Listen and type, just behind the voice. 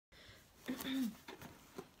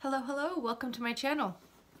Hello, welcome to my channel.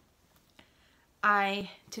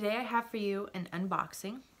 Today I have for you an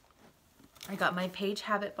unboxing. I got my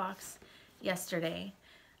Pagehabit box yesterday,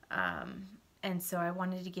 and so I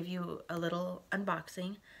wanted to give you a little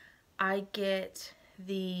unboxing. I get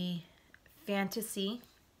the fantasy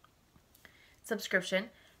subscription,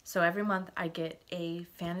 so every month I get a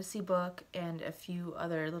fantasy book and a few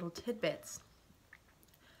other little tidbits.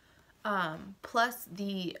 Plus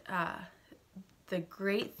the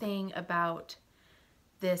great thing about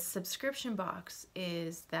this subscription box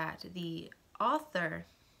is that the author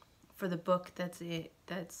for the book that's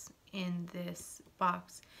in this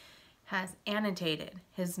box has annotated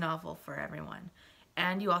his novel for everyone,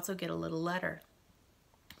 and you also get a little letter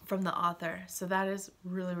from the author, so that is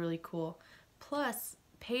really cool. Plus,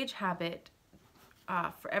 Pagehabit,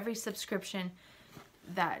 for every subscription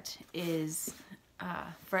that is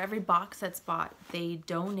for every box that's bought, they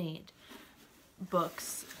donate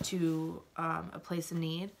books to a place in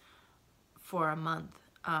need for a month.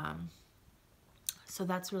 So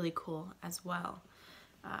that's really cool as well.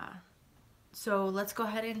 So let's go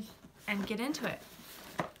ahead and get into it.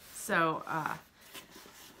 So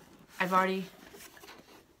I've already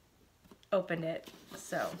opened it,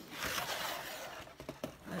 so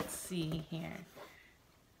let's see here.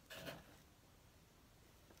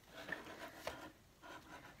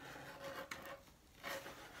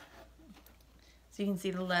 So you can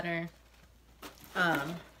see the letter,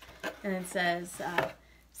 and it says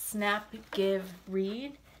snap, give,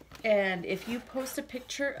 read, and if you post a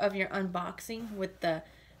picture of your unboxing with the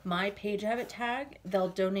My Pagehabit tag, they'll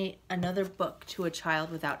donate another book to a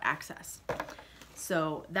child without access.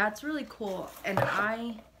 So that's really cool, and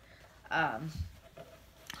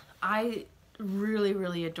I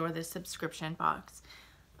really adore this subscription box.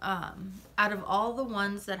 Out of all the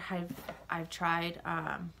ones that I've tried,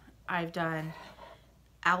 I've done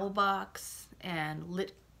Owlbox and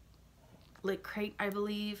Lit Crate, I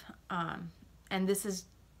believe, and this is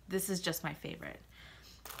just my favorite.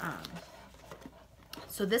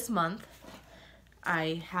 So this month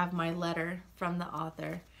I have my letter from the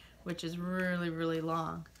author, which is really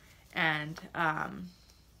long, and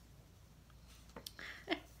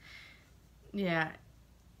yeah,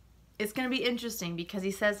 it's gonna be interesting because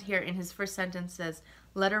he says here in his first sentence, says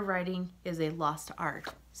letter writing is a lost art.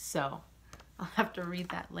 So I'll have to read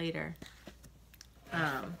that later.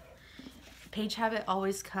 Pagehabit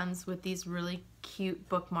always comes with these really cute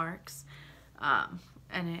bookmarks,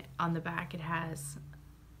 and on the back it has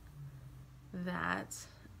that,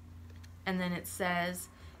 and then it says,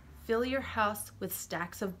 fill your house with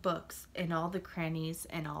stacks of books in all the crannies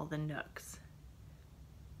and all the nooks.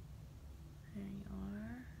 There you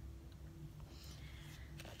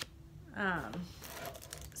are.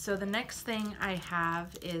 So the next thing I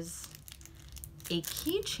have is a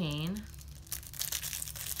keychain,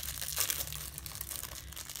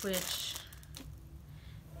 which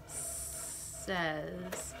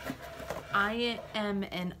says, I am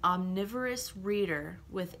an omnivorous reader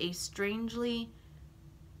with a strangely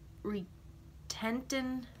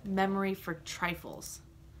retentive memory for trifles.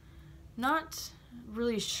 Not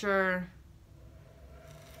really sure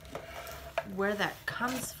where that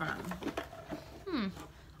comes from.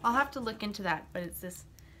 I'll have to look into that, but it's this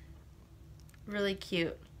really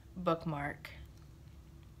cute bookmark,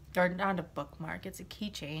 or not a bookmark, it's a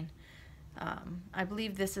keychain. I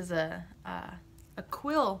believe this is a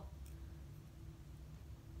quill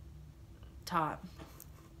top.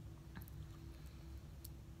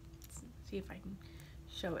 Let's see if I can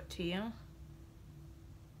show it to you.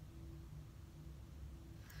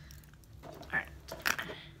 Alright,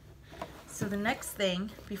 so the next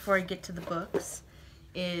thing before I get to the books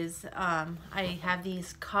is I have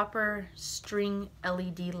these copper string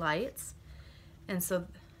LED lights, and so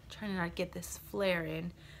trying to not get this flare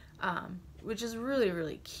in, which is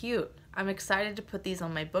really cute. I'm excited to put these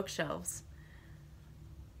on my bookshelves.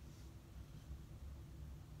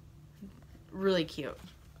 Really cute.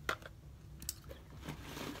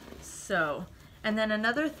 So, and then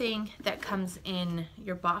another thing that comes in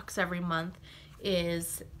your box every month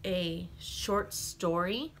is a short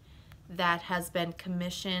story that has been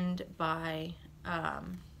commissioned by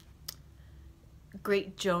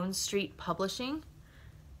Great Jones Street Publishing.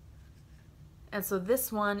 And so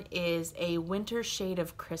this one is A Winter Shade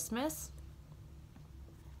of Christmas.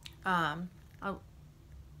 They're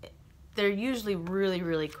usually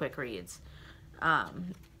really quick reads.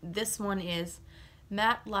 This one is,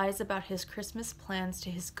 Matt lies about his Christmas plans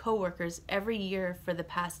to his coworkers every year for the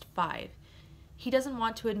past 5. He doesn't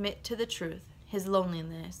want to admit to the truth, his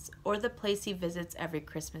loneliness, or the place he visits every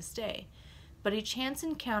Christmas day. but a chance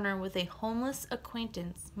encounter with a homeless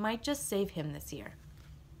acquaintance might just save him this year.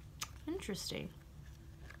 Interesting.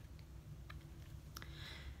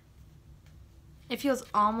 It feels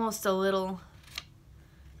almost a little,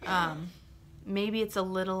 maybe it's a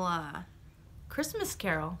little Christmas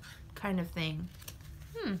Carol kind of thing.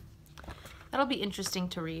 That'll be interesting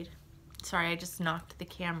to read. Sorry, I just knocked the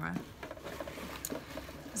camera.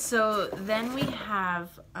 So then we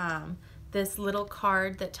have this little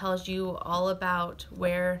card that tells you all about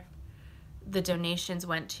where the donations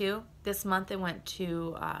went to. This month it went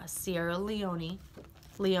to Sierra Leone.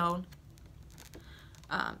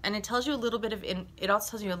 And it tells you a little bit of, it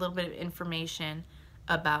also tells you a little bit of information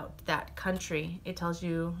about that country. It tells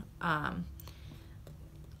you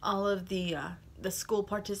all of the school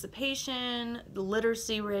participation, the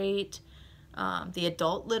literacy rate, the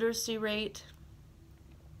adult literacy rate,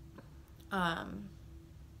 how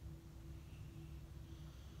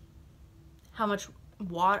much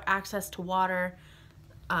water, access to water,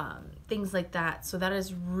 things like that. So that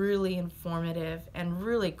is really informative and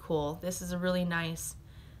really cool. This is a really nice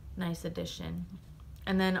addition.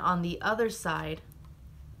 And then on the other side,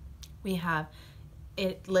 we have,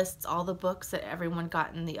 it lists all the books that everyone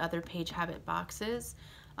got in the other Pagehabit boxes.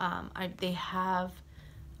 They have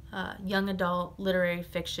young adult, literary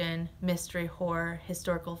fiction, mystery, horror,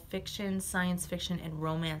 historical fiction, science fiction, and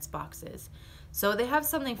romance boxes. So they have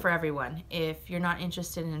something for everyone. If you're not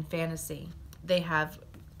interested in fantasy, they have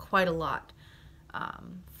quite a lot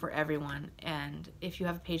for everyone. And if you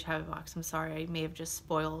have a Pagehabit box, I'm sorry, I may have just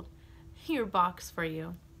spoiled your box for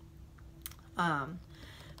you.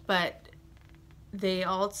 But they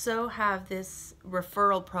also have this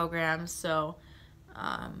referral program, so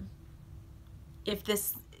if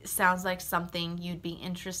this sounds like something you'd be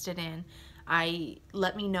interested in,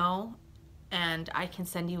 let me know and I can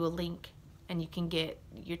send you a link and you can get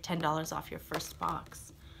your $10 off your first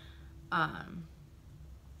box. And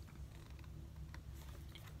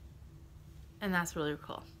that's really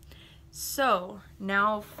cool. So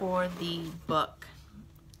now for the book.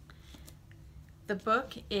 The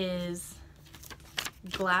book is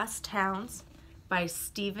Glass Towns by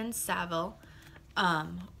Stephen Saville.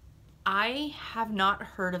 I have not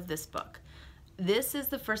heard of this book. This is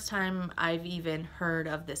the first time I've even heard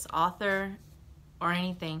of this author or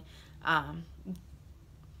anything.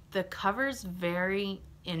 The cover's very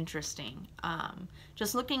interesting.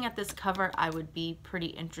 Just looking at this cover, I would be pretty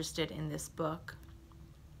interested in this book.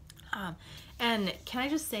 And can I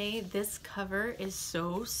just say, this cover is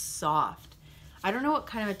so soft. I don't know what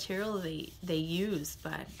kind of material they use,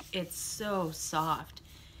 but it's so soft.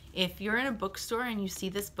 If you're in a bookstore and you see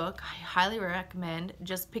this book, I highly recommend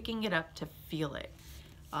just picking it up to feel it.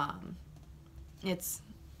 God,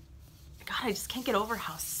 I just can't get over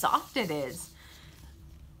how soft it is.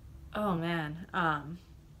 Oh man.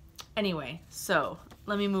 Anyway, so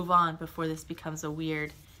let me move on before this becomes a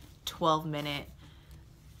weird 12-minute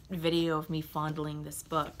video of me fondling this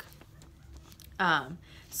book.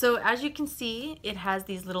 So as you can see, it has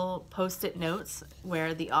these little post-it notes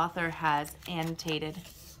where the author has annotated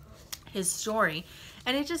his story,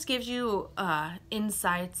 and it just gives you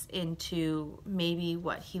insights into maybe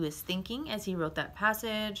what he was thinking as he wrote that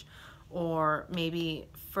passage, or maybe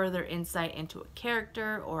further insight into a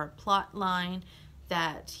character or a plot line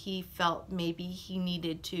that he felt maybe he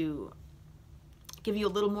needed to give you a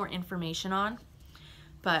little more information on.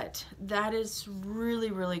 But that is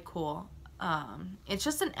really, really cool. It's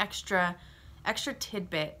just an extra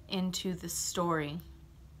tidbit into the story,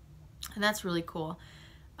 and that's really cool.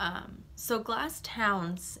 So Glass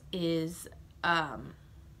Towns is,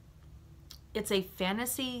 it's a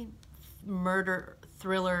fantasy murder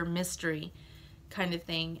thriller mystery kind of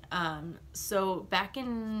thing. So back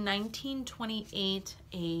in 1928,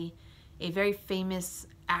 a very famous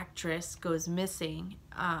actress goes missing,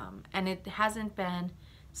 and it hasn't been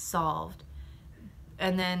solved.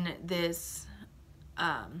 And then this,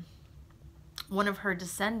 one of her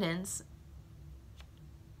descendants,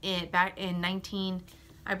 back in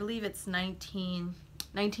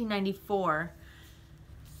 1994,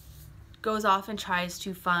 goes off and tries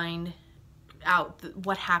to find out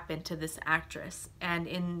what happened to this actress. And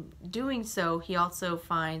in doing so, he also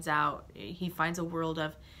finds a world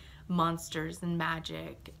of monsters and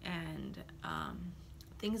magic and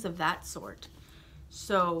things of that sort.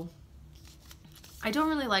 So I don't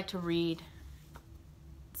really like to read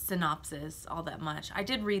synopsis all that much. I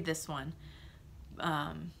did read this one,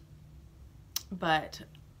 but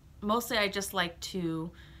mostly I just like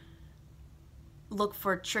to look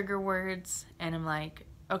for trigger words, and I'm like,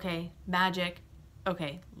 okay, magic,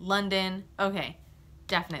 okay, London, okay,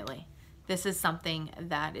 definitely. this is something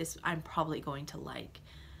that I'm probably going to like.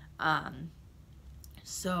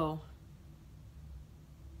 So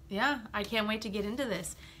yeah, I can't wait to get into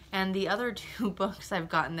this. And the other 2 books I've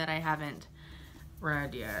gotten that I haven't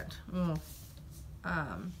read yet.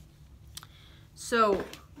 So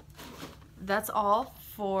that's all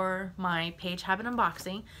for my Pagehabit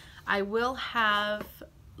unboxing. I will have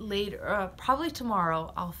later, probably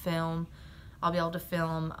tomorrow, I'll be able to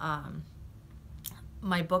film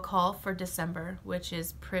my book haul for December, which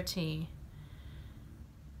is pretty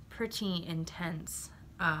intense.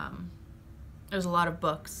 There's a lot of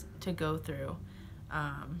books to go through.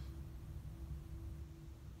 I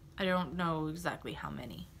don't know exactly how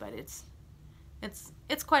many, but it's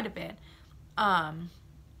quite a bit.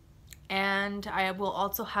 And I will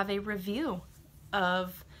also have a review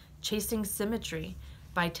of Chasing Symmetry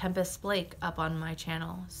by Tempest Blake up on my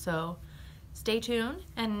channel. So stay tuned,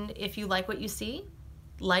 and if you like what you see,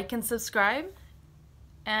 like and subscribe,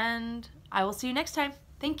 and I will see you next time.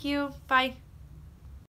 Thank you. Bye.